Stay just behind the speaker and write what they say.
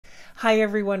Hi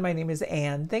everyone, my name is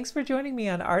Anne. Thanks for joining me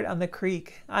on Art on the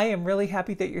Creek. I am really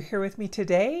happy that you're here with me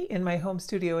today in my home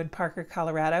studio in Parker,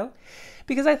 Colorado,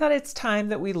 because I thought it's time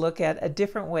that we look at a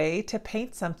different way to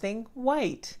paint something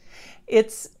white.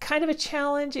 It's kind of a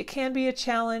challenge, it can be a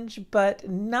challenge, but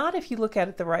not if you look at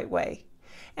it the right way.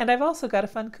 And I've also got a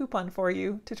fun coupon for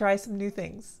you to try some new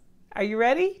things. Are you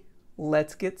ready?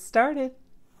 Let's get started.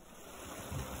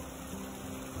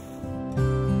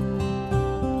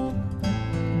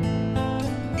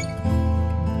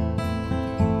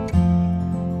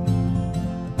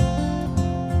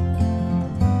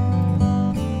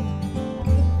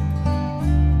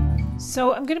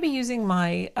 So I'm going to be using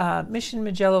my Mission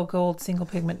Magella Gold single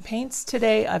pigment paints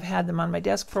today. I've had them on my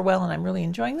desk for a while and I'm really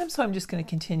enjoying them, so I'm just going to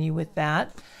continue with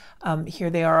that. Here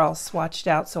they are all swatched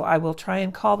out, so I will try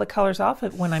and call the colors off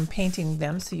when I'm painting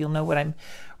them so you'll know what I'm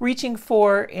reaching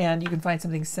for and you can find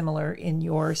something similar in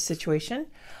your situation.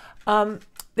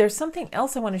 There's something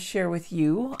else I want to share with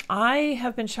you. I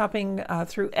have been shopping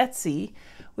through Etsy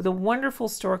with a wonderful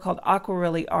store called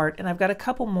Aquarellie Art, and I've got a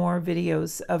couple more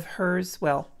videos of hers,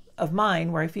 well, of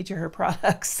mine, where I feature her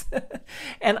products.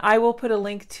 And I will put a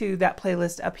link to that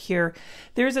playlist up here.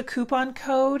 There's a coupon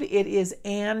code. It is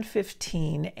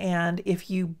ANN15, and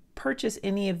if you purchase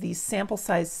any of these sample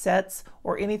size sets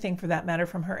or anything for that matter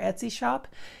from her Etsy shop,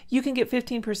 you can get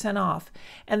 15% off.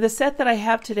 And the set that I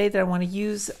have today that I want to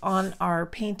use on our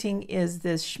painting is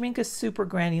this Schmincke Super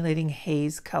Granulating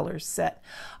Haze colors set.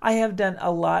 I have done a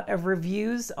lot of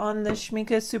reviews on the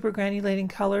Schmincke Super Granulating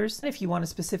colors. If you want a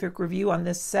specific review on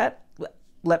this set,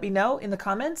 let me know in the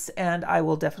comments and I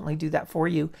will definitely do that for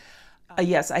you.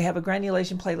 Yes, I have a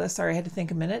granulation playlist. Sorry, I had to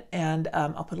think a minute, and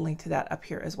I'll put a link to that up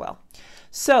here as well.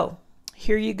 So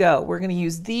here you go. We're going to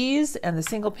use these and the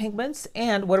single pigments.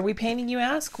 And what are we painting, you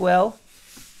ask? Well,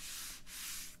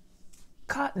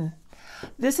 cotton.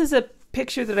 This is a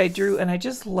picture that I drew and I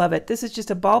just love it. This is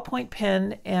just a ballpoint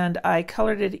pen and I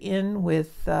colored it in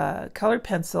with colored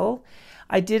pencil.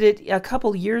 I did it a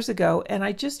couple years ago and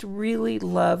I just really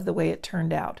love the way it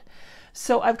turned out.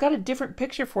 So I've got a different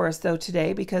picture for us though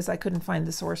today because I couldn't find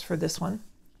the source for this one.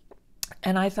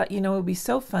 And I thought, you know, it would be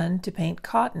so fun to paint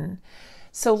cotton.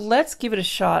 So let's give it a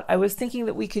shot. I was thinking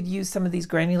that we could use some of these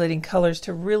granulating colors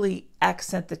to really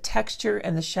accent the texture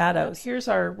and the shadows. Here's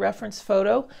our reference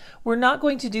photo. We're not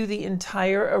going to do the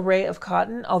entire array of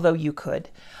cotton, although you could.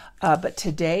 But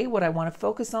today what I want to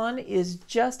focus on is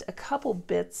just a couple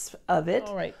bits of it.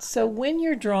 All right, so when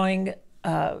you're drawing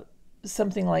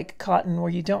something like cotton where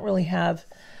you don't really have,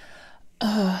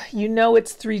 you know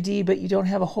it's 3D, but you don't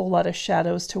have a whole lot of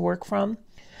shadows to work from,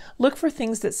 look for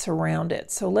things that surround it.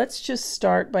 So let's just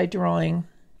start by drawing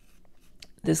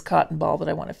this cotton ball that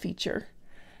I want to feature.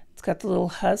 It's got the little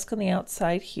husk on the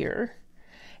outside here,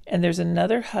 and there's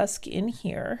another husk in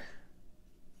here.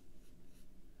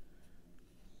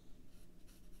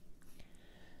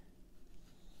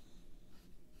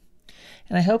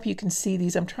 And I hope you can see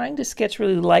these. I'm trying to sketch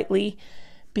really lightly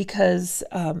because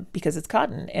it's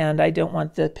cotton and I don't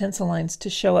want the pencil lines to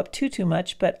show up too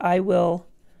much, but I will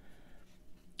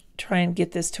try and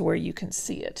get this to where you can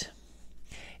see it.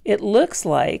 It looks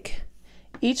like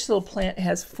each little plant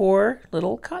has 4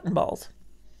 little cotton balls.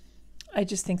 I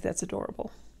just think that's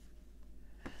adorable.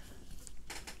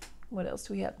 What else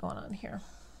do we have going on here?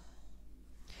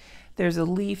 There's a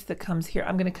leaf that comes here.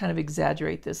 I'm going to kind of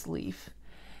exaggerate this leaf.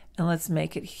 And let's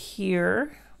make it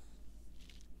here.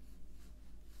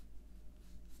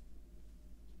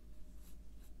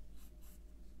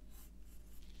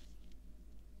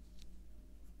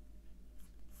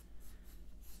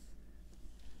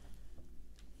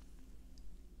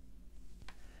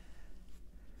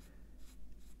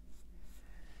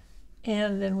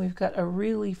 And then we've got a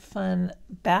really fun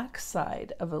back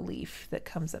side of a leaf that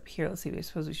comes up here. Let's see, I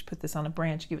suppose we should put this on a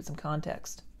branch, give it some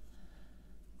context.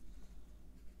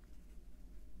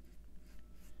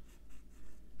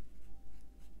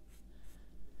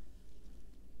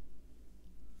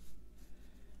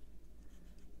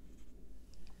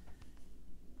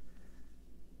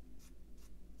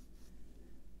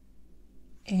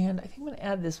 And I think I'm going to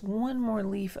add this one more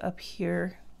leaf up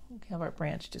here. We can have our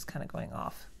branch just kind of going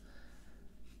off.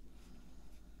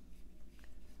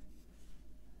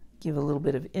 Give a little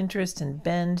bit of interest and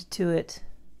bend to it.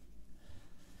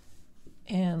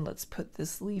 And let's put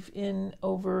this leaf in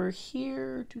over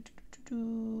here.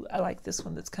 I like this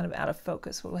one that's kind of out of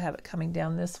focus. We'll have it coming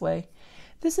down this way.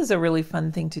 This is a really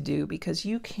fun thing to do because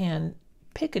you can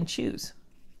pick and choose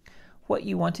what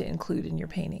you want to include in your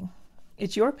painting.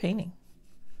 It's your painting.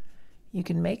 You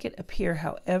can make it appear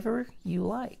however you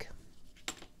like.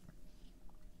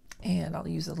 And I'll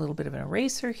use a little bit of an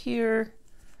eraser here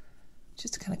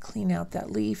just to kind of clean out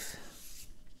that leaf.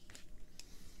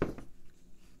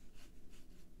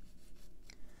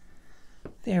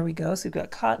 There we go. So we've got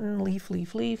cotton, leaf,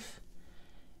 leaf, leaf.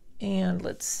 And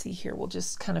let's see here. We'll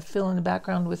just kind of fill in the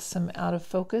background with some out of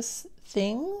focus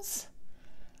things.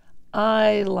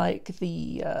 I like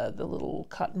the little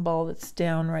cotton ball that's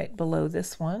down right below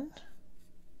this one.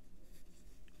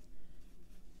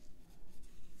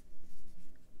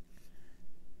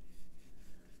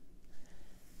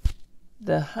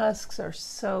 The husks are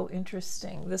so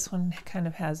interesting. This one kind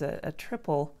of has a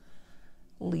triple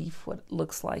leaf, what it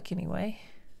looks like anyway,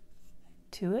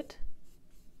 to it.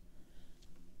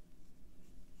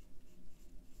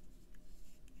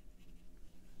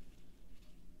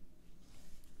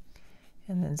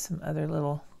 And then some other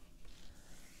little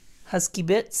husky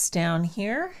bits down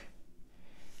here.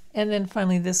 And then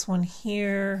finally this one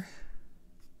here.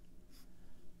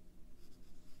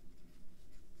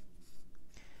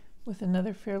 With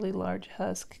another fairly large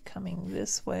husk coming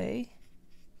this way.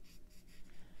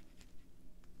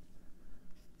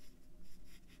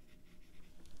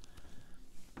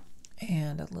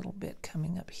 And a little bit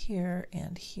coming up here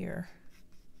and here.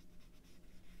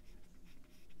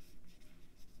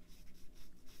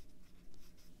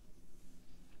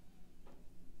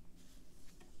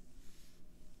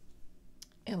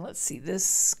 And let's see,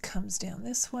 this comes down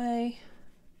this way.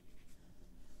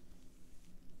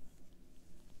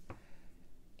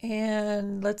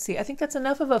 And let's see, I think that's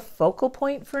enough of a focal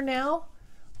point for now.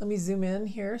 Let me zoom in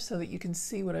here so that you can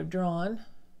see what I've drawn.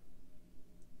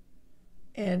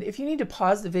 And if you need to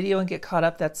pause the video and get caught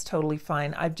up, that's totally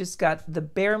fine. I've just got the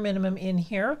bare minimum in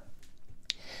here.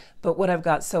 But what I've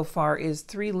got so far is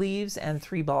 3 leaves and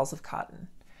 3 balls of cotton.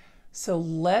 So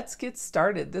let's get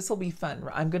started. This will be fun.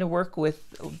 I'm going to work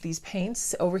with these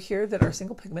paints over here that are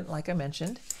single pigment, like I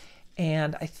mentioned.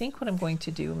 And I think what I'm going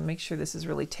to do, make sure this is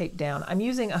really taped down. I'm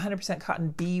using 100%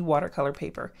 cotton B watercolor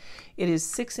paper. It is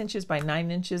 6 inches by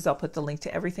 9 inches. I'll put the link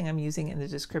to everything I'm using in the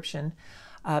description.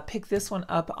 Pick this one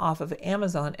up off of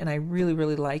Amazon, and I really,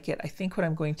 really like it. I think what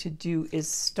I'm going to do is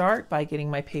start by getting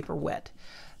my paper wet.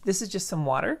 This is just some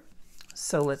water,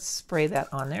 so let's spray that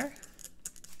on there.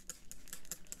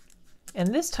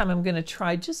 And this time I'm going to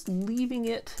try just leaving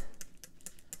it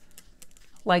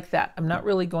like that. I'm not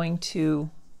really going to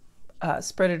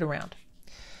spread it around.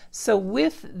 So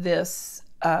with this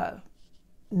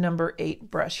number 8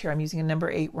 brush here, I'm using a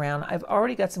number 8 round. I've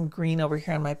already got some green over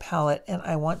here on my palette, and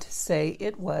I want to say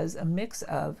it was a mix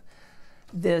of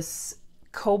this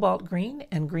cobalt green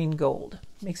and green gold.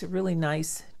 Makes a really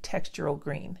nice textural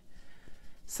green.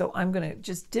 So I'm going to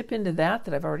just dip into that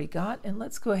I've already got, and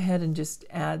let's go ahead and just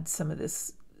add some of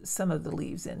the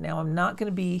leaves in. Now I'm not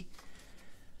going to be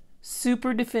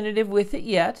super definitive with it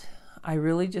yet. I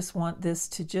really just want this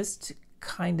to just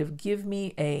kind of give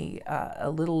me a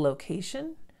little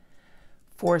location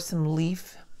for some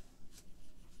leaf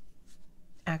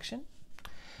action.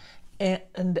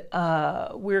 And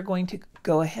we're going to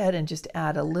go ahead and just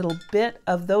add a little bit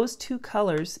of those 2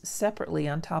 colors separately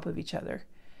on top of each other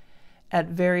at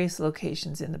various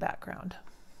locations in the background.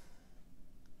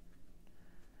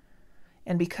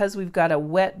 And because we've got a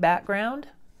wet background,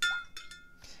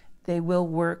 they will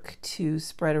work to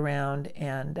spread around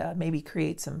and maybe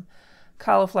create some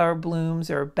cauliflower blooms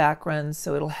or backgrounds,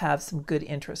 so it'll have some good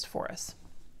interest for us.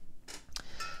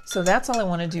 So that's all I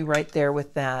want to do right there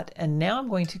with that. And now I'm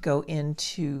going to go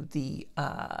into the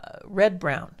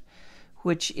red-brown,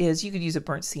 which is, you could use a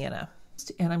burnt sienna.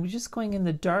 And I'm just going in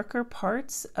the darker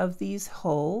parts of these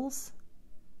holes,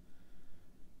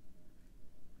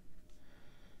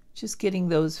 just getting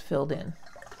those filled in.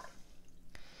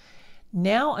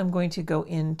 Now I'm going to go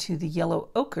into the yellow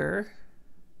ochre,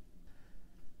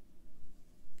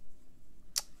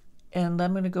 and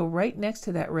I'm going to go right next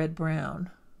to that red brown.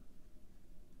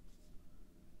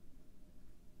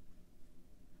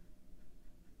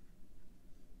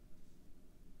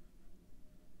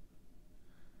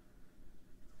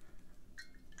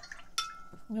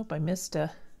 Nope, I missed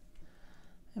a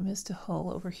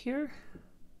hole over here.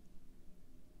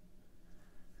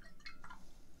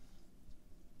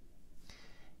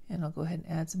 And I'll go ahead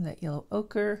and add some of that yellow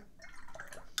ochre.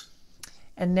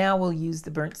 And now we'll use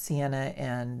the burnt sienna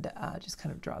and just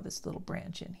kind of draw this little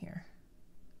branch in here.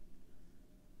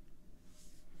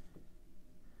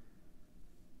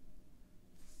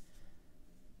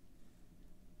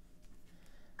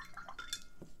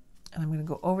 And I'm going to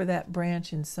go over that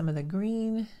branch in some of the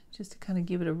green just to kind of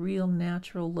give it a real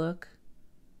natural look.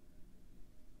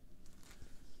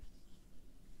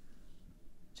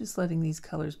 Just letting these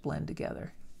colors blend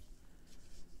together.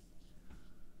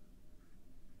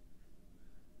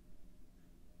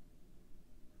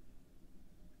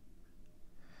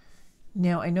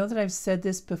 Now, I know that I've said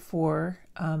this before,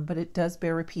 but it does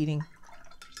bear repeating.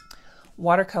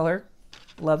 Watercolor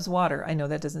loves water. I know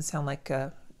that doesn't sound like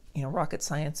rocket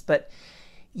science, but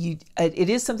it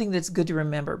is something that's good to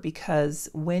remember, because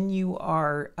when you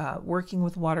are working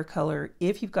with watercolor,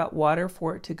 if you've got water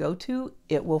for it to go to,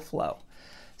 it will flow.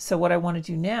 So what I want to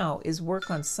do now is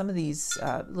work on some of these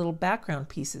little background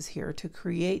pieces here to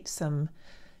create some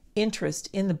interest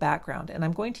in the background. And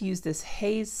I'm going to use this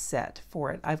Haze set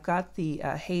for it. I've got the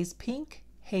Haze Pink,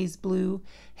 Haze Blue,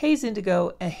 Haze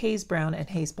Indigo, and Haze Brown, and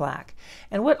Haze Black.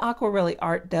 And what Aquarellie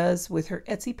Art does with her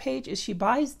Etsy page is she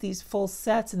buys these full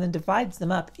sets and then divides them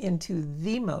up into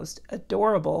the most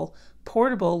adorable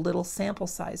portable little sample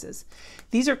sizes.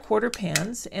 These are quarter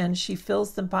pans, and she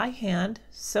fills them by hand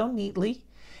so neatly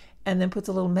and then puts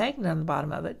a little magnet on the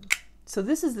bottom of it. So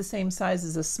this is the same size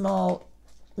as a small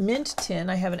mint tin.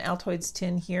 I have an Altoids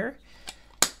tin here.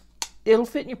 It'll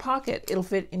fit in your pocket. It'll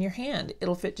fit in your hand.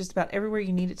 It'll fit just about everywhere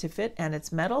you need it to fit, and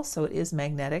it's metal, so it is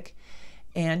magnetic.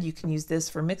 And you can use this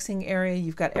for mixing area.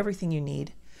 You've got everything you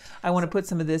need. I want to put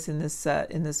some of this in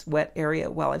this wet area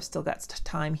while I've still got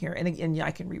time here. And again, I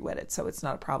can re-wet it, so it's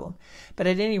not a problem. But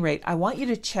at any rate, I want you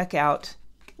to check out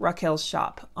Raquel's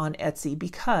shop on Etsy,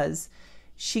 because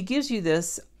she gives you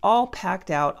this all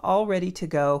packed out, all ready to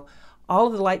go. All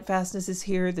of the light fastness is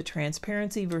here, the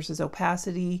transparency versus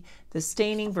opacity, the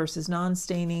staining versus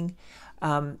non-staining,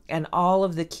 and all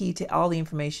of the key to all the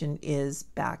information is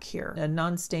back here. A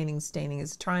non-staining staining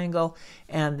is a triangle,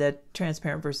 and the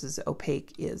transparent versus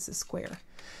opaque is a square.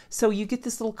 So you get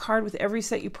this little card with every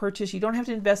set you purchase. You don't have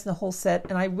to invest in the whole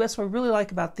set. And what I really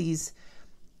like about these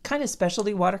kind of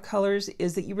specialty watercolors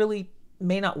is that you really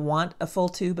may not want a full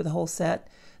tube of the whole set.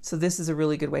 So this is a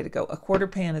really good way to go. A quarter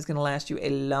pan is going to last you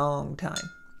a long time.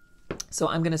 So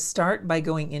I'm going to start by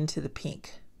going into the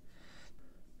pink.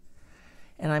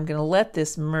 And I'm going to let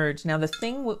this merge. Now the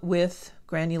thing with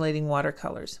granulating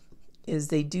watercolors is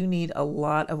they do need a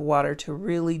lot of water to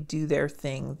really do their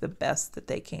thing the best that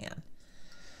they can.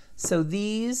 So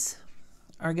these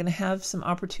are going to have some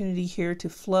opportunity here to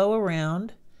flow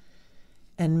around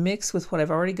and mix with what I've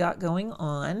already got going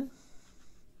on.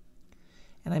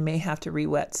 And I may have to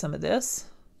re-wet some of this.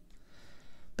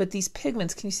 But these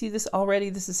pigments, can you see this already?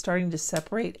 This is starting to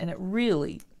separate, and it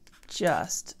really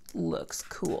just looks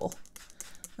cool.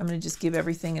 I'm going to just give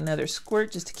everything another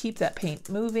squirt just to keep that paint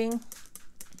moving.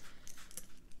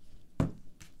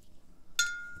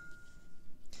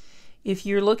 If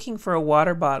you're looking for a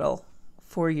water bottle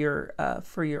for your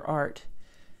art,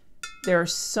 there are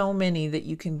so many that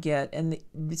you can get, and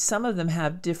some of them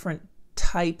have different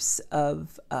types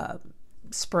of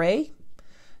spray,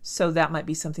 so that might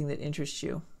be something that interests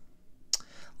you.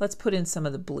 Let's put in some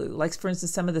of the blue. Like for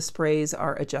instance, some of the sprays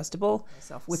are adjustable.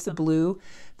 With the blue,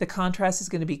 the contrast is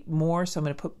going to be more, so I'm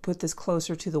going to put this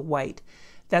closer to the white.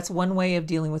 That's one way of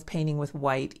dealing with painting with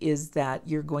white, is that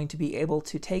you're going to be able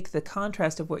to take the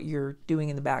contrast of what you're doing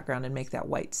in the background and make that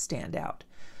white stand out.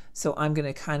 So I'm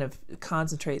going to kind of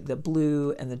concentrate the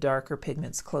blue and the darker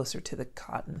pigments closer to the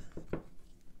cotton.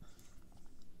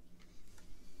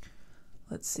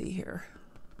 Let's see here.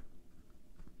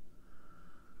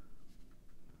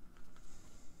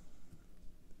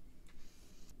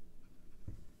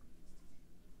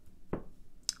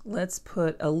 Let's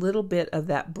put a little bit of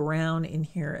that brown in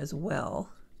here as well.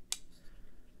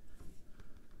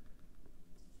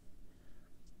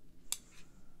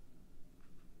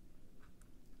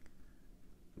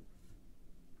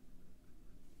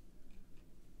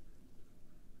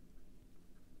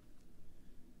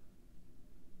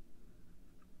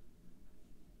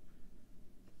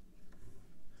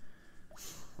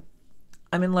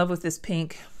 I'm in love with this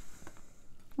pink.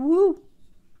 Woo!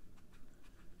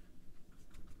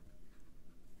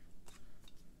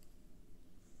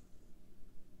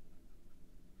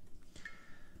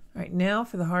 All right, now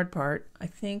for the hard part, I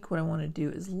think what I want to do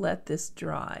is let this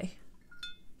dry.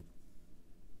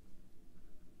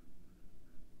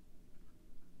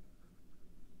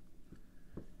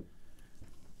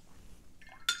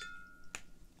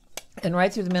 And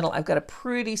right through the middle, I've got a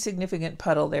pretty significant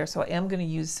puddle there, so I am going to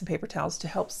use some paper towels to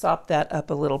help sop that up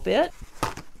a little bit.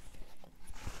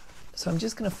 So I'm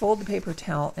just going to fold the paper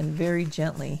towel and very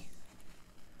gently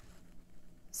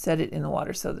set it in the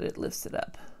water so that it lifts it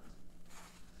up.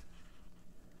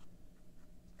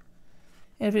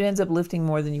 And if it ends up lifting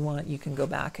more than you want, you can go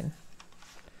back and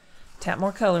tap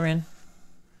more color in.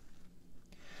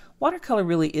 Watercolor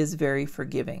really is very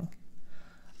forgiving.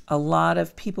 A lot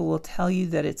of people will tell you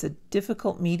that it's a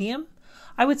difficult medium.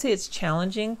 I would say it's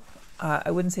challenging.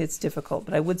 I wouldn't say it's difficult,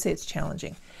 but I would say it's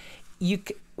challenging.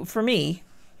 For me,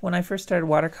 when I first started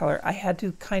watercolor, I had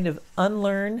to kind of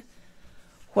unlearn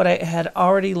what I had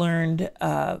already learned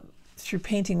through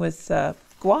painting with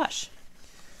gouache.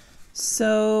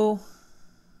 So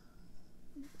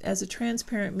as a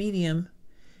transparent medium,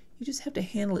 you just have to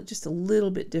handle it just a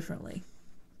little bit differently,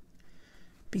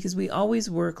 because we always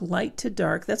work light to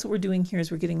dark. That's what we're doing here,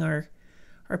 is we're getting our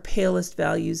palest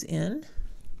values in.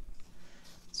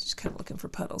 So just kind of looking for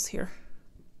puddles here.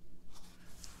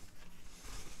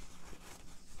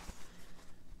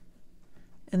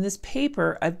 And this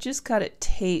paper, I've just got it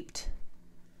taped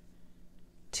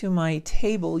to my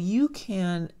table. You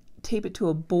can tape it to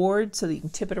a board so that you can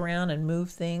tip it around and move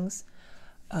things.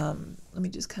 Let me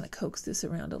just kind of coax this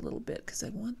around a little bit because I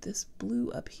want this blue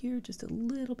up here just a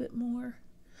little bit more.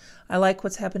 I like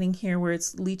what's happening here where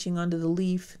it's leaching onto the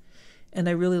leaf, and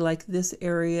I really like this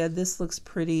area. This looks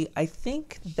pretty. I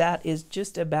think that is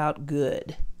just about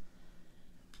good.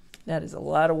 That is a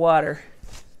lot of water.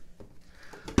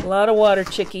 A lot of water,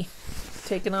 chickie.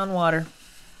 Taking on water.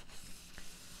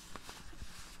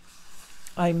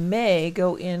 I may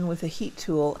go in with a heat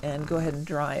tool and go ahead and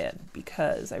dry it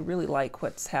because I really like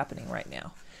what's happening right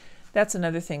now. That's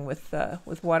another thing with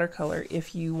watercolor.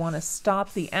 If you want to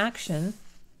stop the action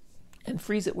and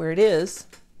freeze it where it is,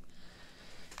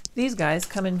 these guys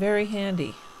come in very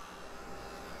handy.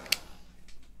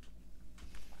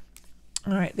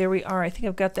 All right, there we are. I think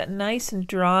I've got that nice and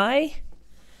dry.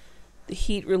 The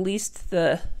heat released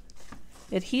the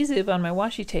adhesive on my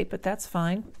washi tape, but that's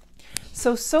fine.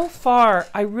 So far,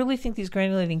 I really think these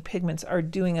granulating pigments are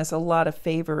doing us a lot of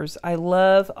favors. I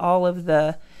love all of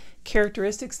the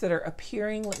characteristics that are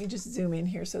appearing. Let me just zoom in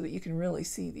here so that you can really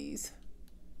see these.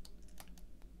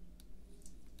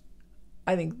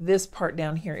 I think this part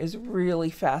down here is really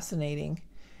fascinating.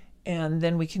 And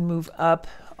then we can move up.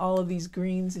 All of these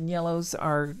greens and yellows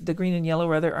are, the green and yellow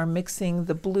rather, are mixing.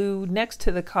 The blue next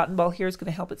to the cotton ball here is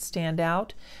going to help it stand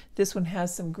out. This one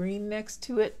has some green next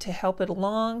to it to help it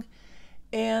along.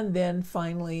 And then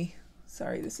finally,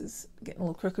 sorry, this is getting a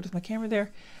little crooked with my camera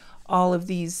there, all of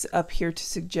these up here to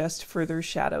suggest further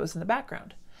shadows in the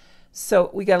background. So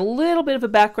we got a little bit of a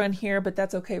background here, but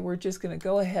that's okay. We're just going to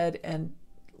go ahead and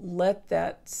let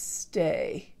that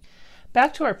stay.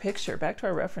 Back to our picture, back to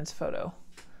our reference photo.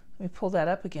 Let me pull that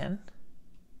up again.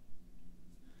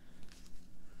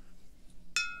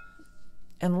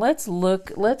 And let's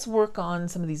work on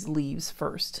some of these leaves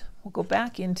first. We'll go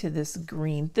back into this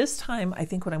green. This time, I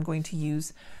think what I'm going to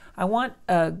use, I want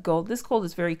gold. This gold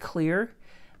is very clear.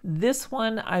 This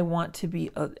one I want to be,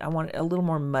 I want it a little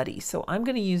more muddy. So I'm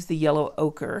going to use the yellow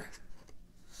ochre.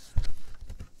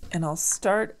 And I'll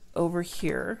start over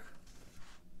here.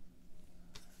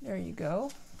 There you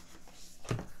go.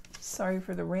 Sorry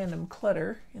for the random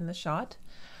clutter in the shot.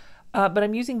 But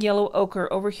I'm using yellow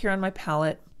ochre over here on my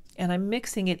palette, and I'm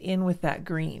mixing it in with that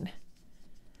green.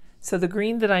 So the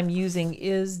green that I'm using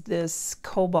is this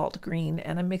cobalt green,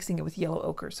 and I'm mixing it with yellow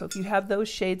ochre. So if you have those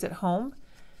shades at home,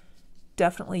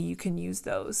 definitely you can use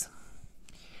those.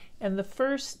 And the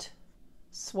first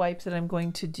swipe that I'm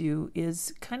going to do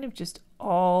is kind of just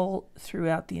all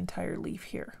throughout the entire leaf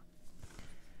here.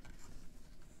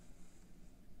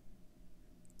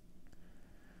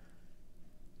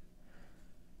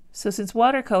 So since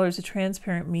watercolor is a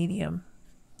transparent medium,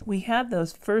 we have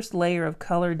those first layer of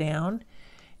color down,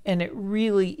 and it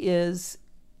really is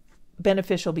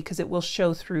beneficial because it will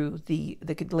show through the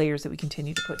layers that we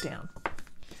continue to put down.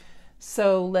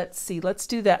 So let's see, let's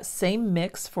do that same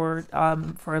mix for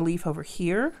our leaf over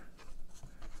here.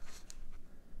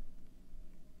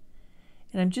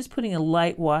 And I'm just putting a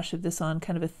light wash of this on,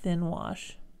 kind of a thin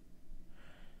wash.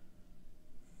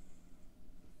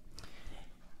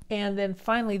 And then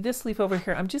finally, this leaf over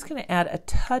here, I'm just going to add a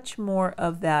touch more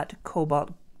of that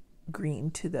cobalt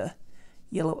green to the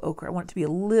yellow ochre. I want it to be a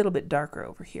little bit darker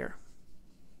over here.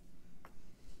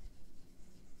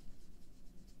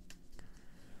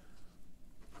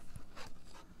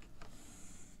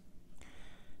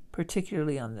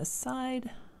 Particularly on this side.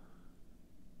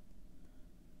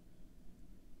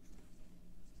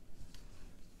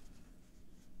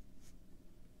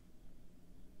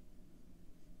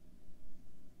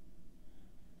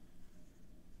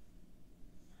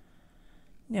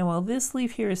 Now while this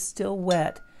leaf here is still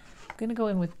wet, I'm going to go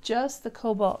in with just the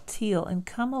cobalt teal and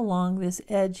come along this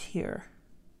edge here,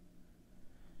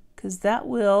 because that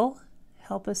will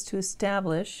help us to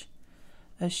establish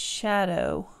a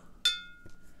shadow.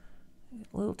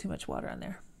 A little too much water on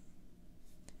there.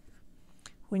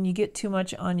 When you get too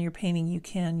much on your painting, you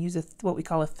can use what we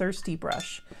call a thirsty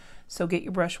brush. So get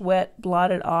your brush wet,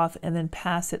 blot it off, and then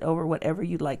pass it over whatever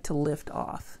you'd like to lift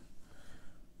off.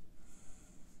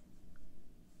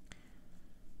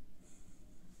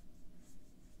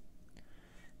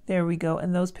 There we go,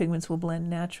 and those pigments will blend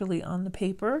naturally on the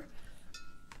paper.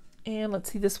 And let's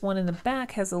see, this one in the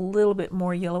back has a little bit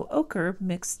more yellow ochre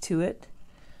mixed in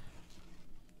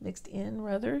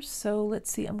rather. So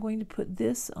let's see, I'm going to put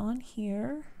this on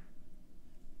here.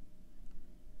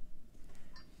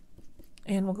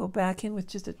 And we'll go back in with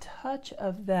just a touch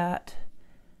of that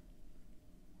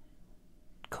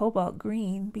cobalt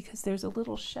green because there's a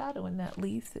little shadow in that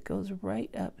leaf that goes right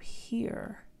up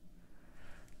here.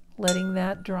 Letting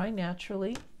that dry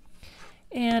naturally.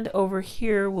 And over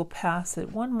here we'll pass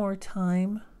it one more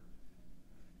time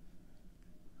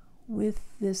with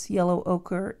this yellow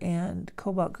ochre and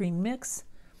cobalt green mix.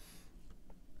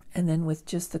 And then with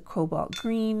just the cobalt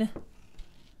green,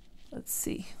 let's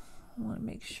see, I want to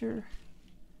make sure.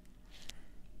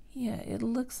 Yeah, it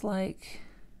looks like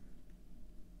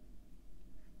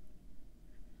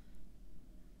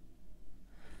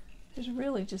there's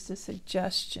really just a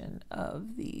suggestion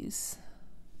of these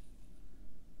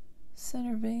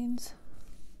center veins.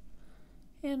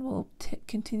 And we'll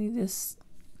continue this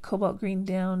cobalt green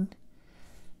down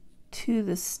to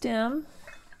the stem.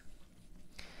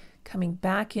 Coming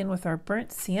back in with our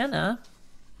burnt sienna.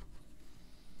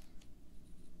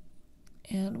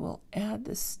 And we'll add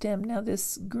the stem. Now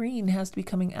this green has to be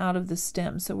coming out of the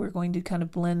stem, so we're going to kind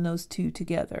of blend those two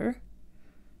together.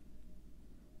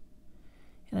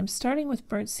 And I'm starting with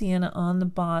burnt sienna on the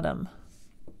bottom.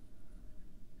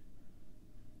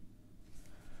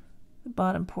 The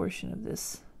bottom portion of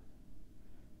this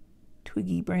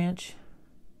twiggy branch.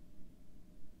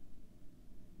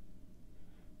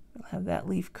 We'll have that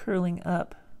leaf curling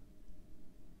up.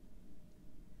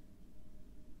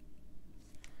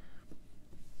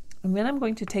 And then I'm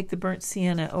going to take the burnt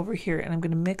sienna over here and I'm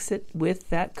going to mix it with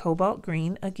that cobalt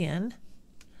green again.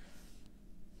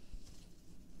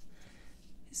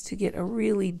 Just to get a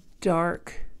really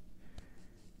dark,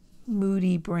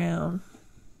 moody brown.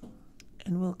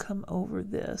 And we'll come over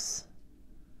this.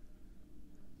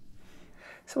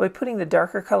 So by putting the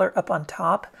darker color up on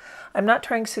top, I'm not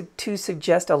trying to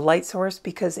suggest a light source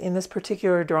because in this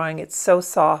particular drawing it's so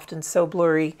soft and so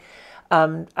blurry.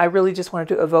 I really just wanted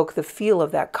to evoke the feel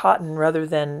of that cotton rather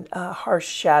than harsh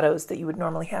shadows that you would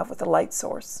normally have with a light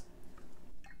source.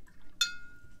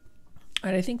 All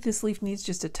right, I think this leaf needs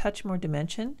just a touch more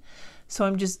dimension. So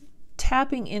I'm just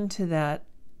tapping into that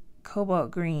cobalt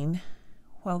green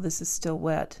while this is still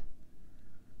wet.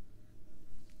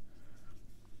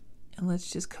 And let's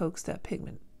just coax that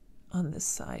pigment on this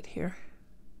side here.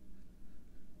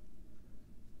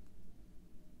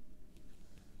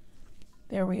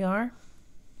 There we are.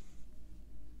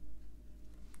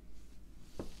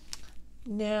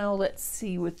 Now let's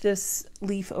see, with this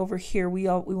leaf over here, we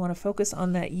want to focus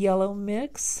on that yellow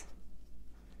mix.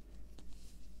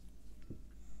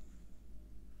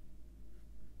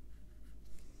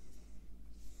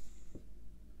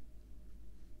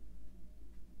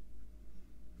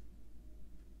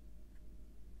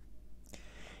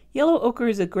 Yellow ochre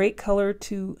is a great color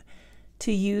to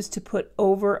use to put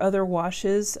over other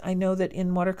washes. I know that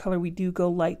in watercolor we do go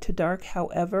light to dark.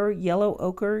 However, yellow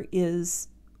ochre is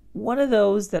one of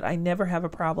those that I never have a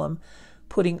problem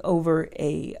putting over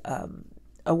a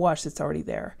wash that's already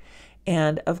there.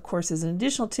 And of course, as an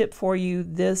additional tip for you,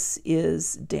 this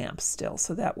is damp still,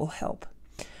 so that will help.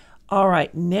 All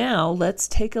right, now let's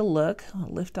take a look. I'll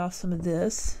lift off some of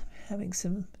this. Having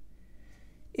some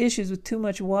issues with too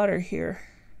much water here.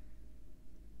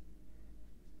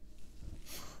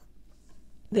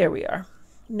 There we are.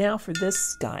 Now for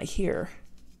this guy here,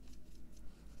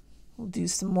 we'll do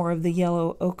some more of the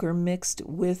yellow ochre mixed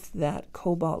with that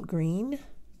cobalt green.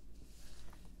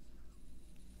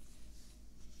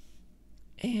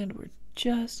 And we're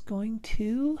just going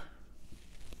to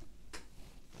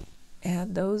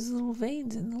add those little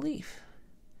veins in the leaf.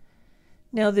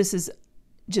 Now this is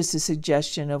just a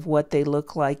suggestion of what they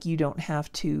look like. You don't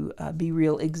have to be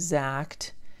real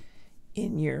exact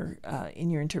in your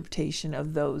interpretation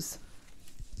of those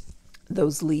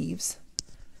leaves.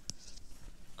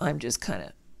 I'm just kind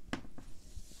of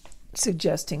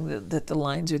suggesting that the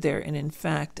lines are there, and in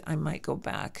fact I might go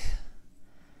back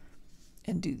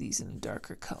and do these in a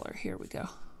darker color. Here we go.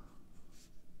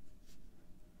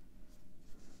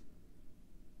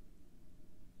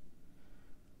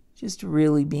 Just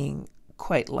really being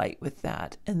quite light with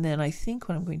that. And then I think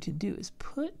what I'm going to do is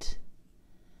put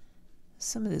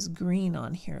some of this green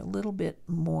on here, a little bit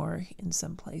more in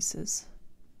some places.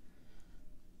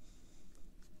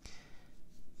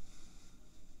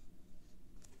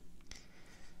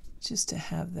 Just to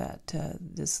have that,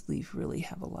 this leaf really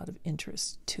have a lot of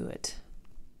interest to it.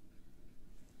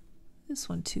 This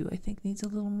one too, I think needs a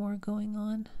little more going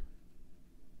on.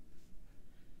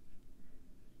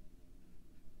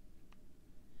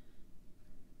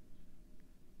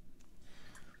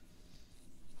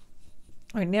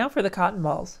 All right, now for the cotton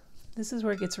balls. This is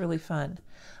where it gets really fun.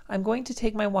 I'm going to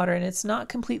take my water, and it's not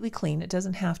completely clean. It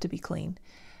doesn't have to be clean.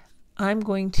 I'm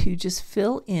going to just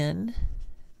fill in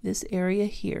this area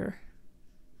here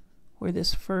where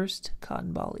this first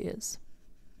cotton ball is.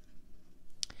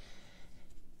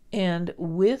 And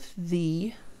with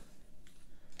the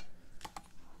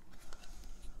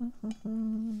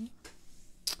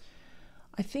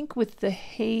I think with the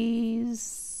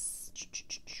Haze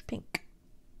pink,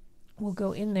 we'll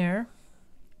go in there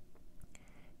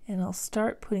and I'll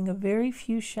start putting a very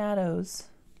few shadows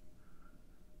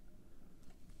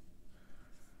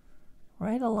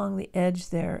right along the edge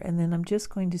there, and then I'm just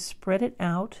going to spread it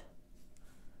out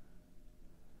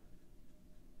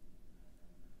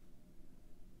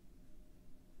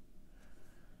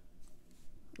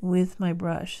with my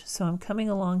brush. So I'm coming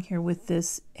along here with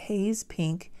this Haze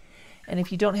pink, and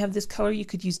if you don't have this color, you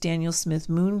could use Daniel Smith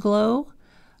Moon Glow,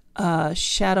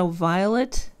 Shadow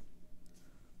Violet.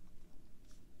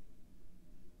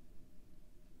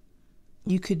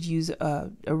 You could use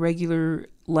a regular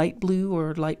light blue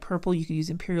or light purple. You could use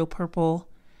Imperial Purple.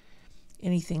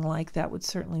 Anything like that would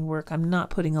certainly work. I'm not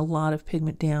putting a lot of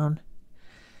pigment down,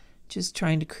 just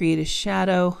trying to create a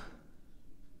shadow.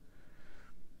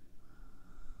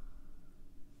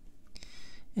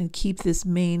 And keep this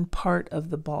main part of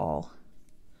the ball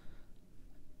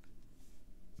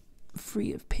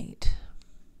free of paint.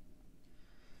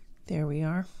 There we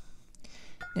are.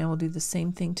 Now we'll do the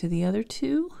same thing to the other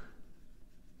two.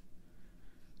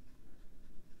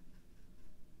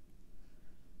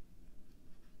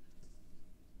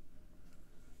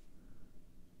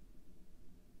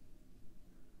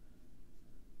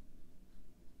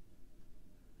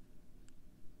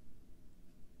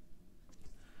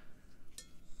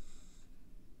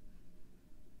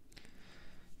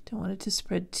 Don't want it to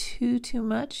spread too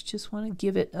much, just want to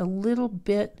give it a little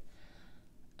bit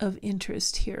of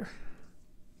interest here.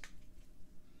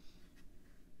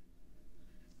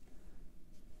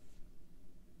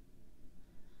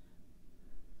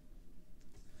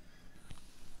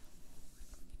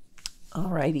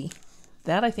 Alrighty,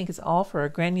 that I think is all for our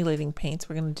granulating paints.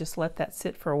 We're going to just let that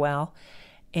sit for a while,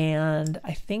 and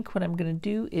I think what I'm going to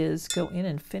do is go in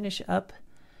and finish up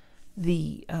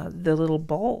the little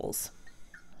balls.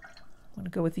 I'm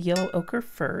going to go with the yellow ochre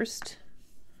first,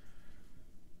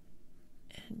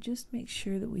 and just make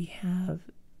sure that we have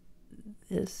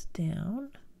this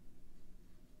down.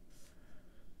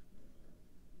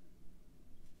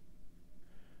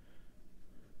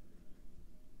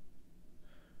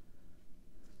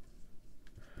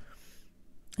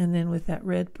 And then with that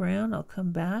red brown, I'll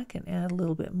come back and add a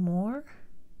little bit more.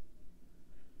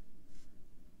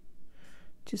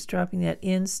 Just dropping that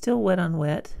in, still wet on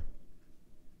wet.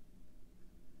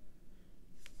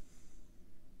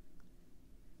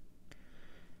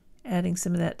 Adding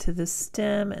some of that to the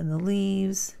stem and the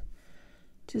leaves.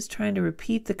 Just trying to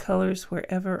repeat the colors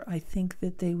wherever I think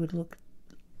that they would look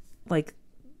like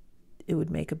it would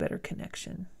make a better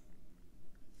connection.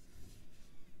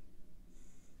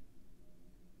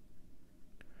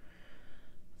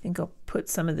 I think I'll put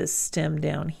some of this stem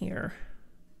down here.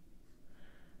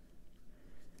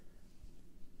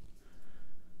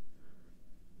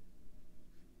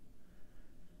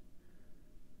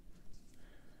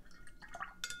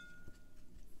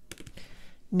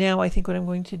 Now I think what I'm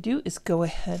going to do is go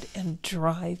ahead and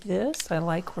dry this. I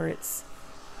like where it's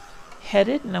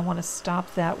headed, and I want to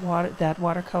stop that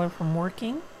watercolor from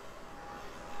working.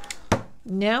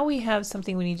 Now we have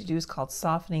something we need to do is called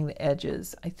softening the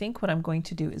edges. I think what I'm going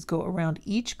to do is go around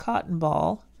each cotton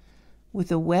ball with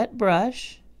a wet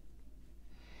brush,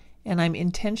 and I'm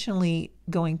intentionally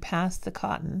going past the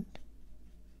cotton.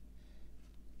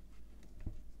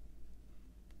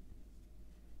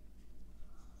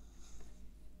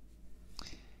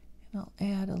 And I'll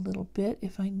add a little bit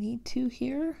if I need to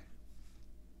here.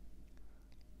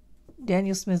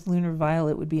 Daniel Smith Lunar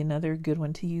Violet would be another good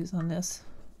one to use on this.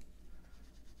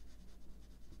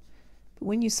 But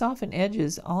when you soften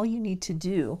edges, all you need to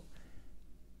do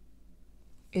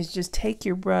is just take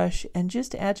your brush and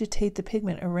just agitate the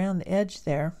pigment around the edge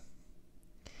there.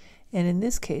 And in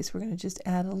this case, we're going to just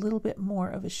add a little bit more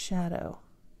of a shadow.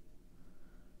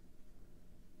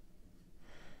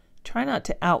 Try not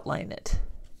to outline it.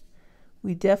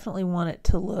 We definitely want it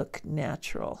to look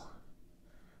natural.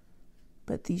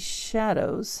 But these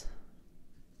shadows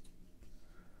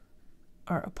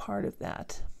are a part of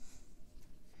that.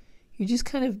 You're just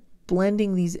kind of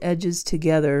blending these edges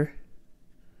together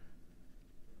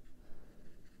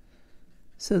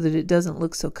so that it doesn't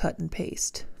look so cut and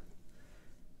paste.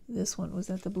 This one, was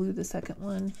that the blue, the second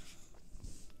one?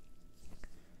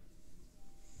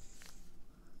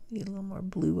 Need a little more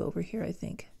blue over here, I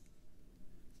think.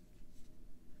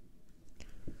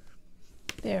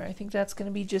 There, I think that's going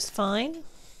to be just fine.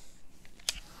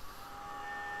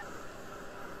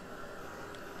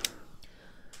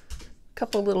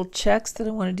 Couple little checks that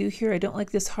I want to do here. I don't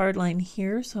like this hard line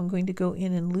here, so I'm going to go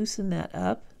in and loosen that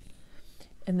up.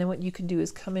 And then what you can do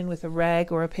is come in with a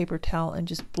rag or a paper towel and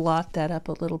just blot that up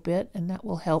a little bit, and that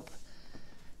will help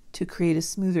to create a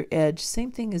smoother edge.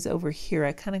 Same thing as over here.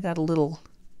 I kind of got a little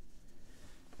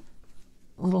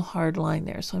hard line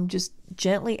there, so I'm just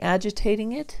gently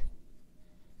agitating it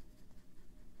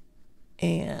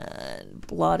and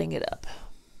blotting it up.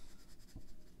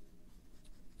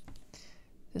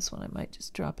 This one I might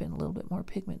just drop in a little bit more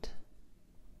pigment.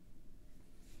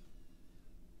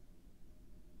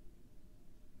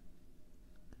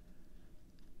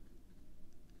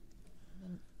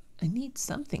 I need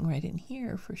something right in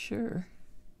here for sure.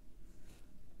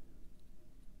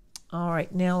 All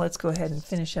right, now let's go ahead and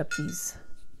finish up these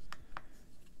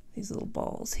little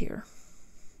balls here.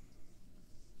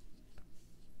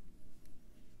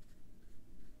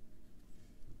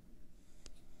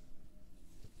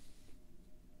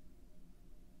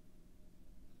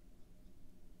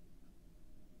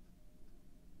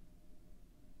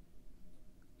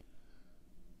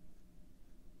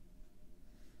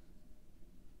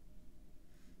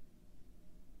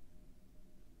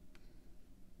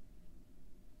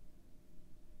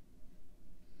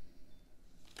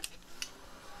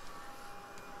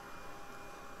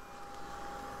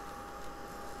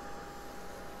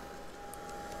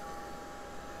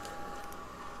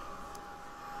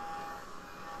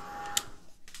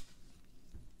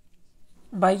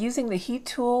 By using the heat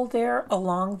tool there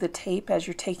along the tape as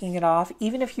you're taking it off,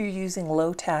 even if you're using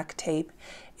low tack tape,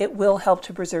 it will help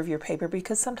to preserve your paper,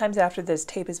 because sometimes after this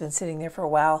tape has been sitting there for a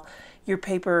while, your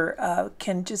paper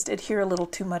can just adhere a little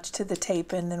too much to the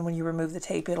tape, and then when you remove the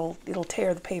tape, it'll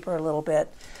tear the paper a little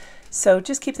bit. So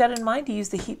just keep that in mind to use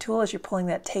the heat tool as you're pulling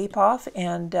that tape off,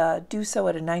 and do so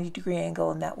at a 90-degree angle,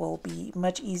 and that will be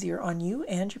much easier on you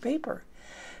and your paper.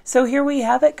 So here we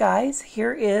have it, guys.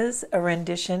 Here is a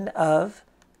rendition of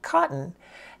cotton,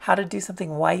 how to do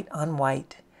something white on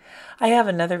white. I have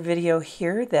another video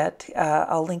here that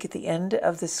I'll link at the end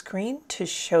of the screen to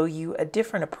show you a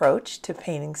different approach to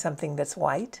painting something that's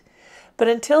white. But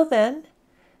until then,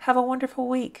 have a wonderful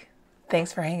week.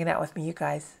 Thanks for hanging out with me, you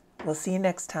guys. We'll see you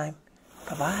next time.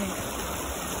 Bye-bye.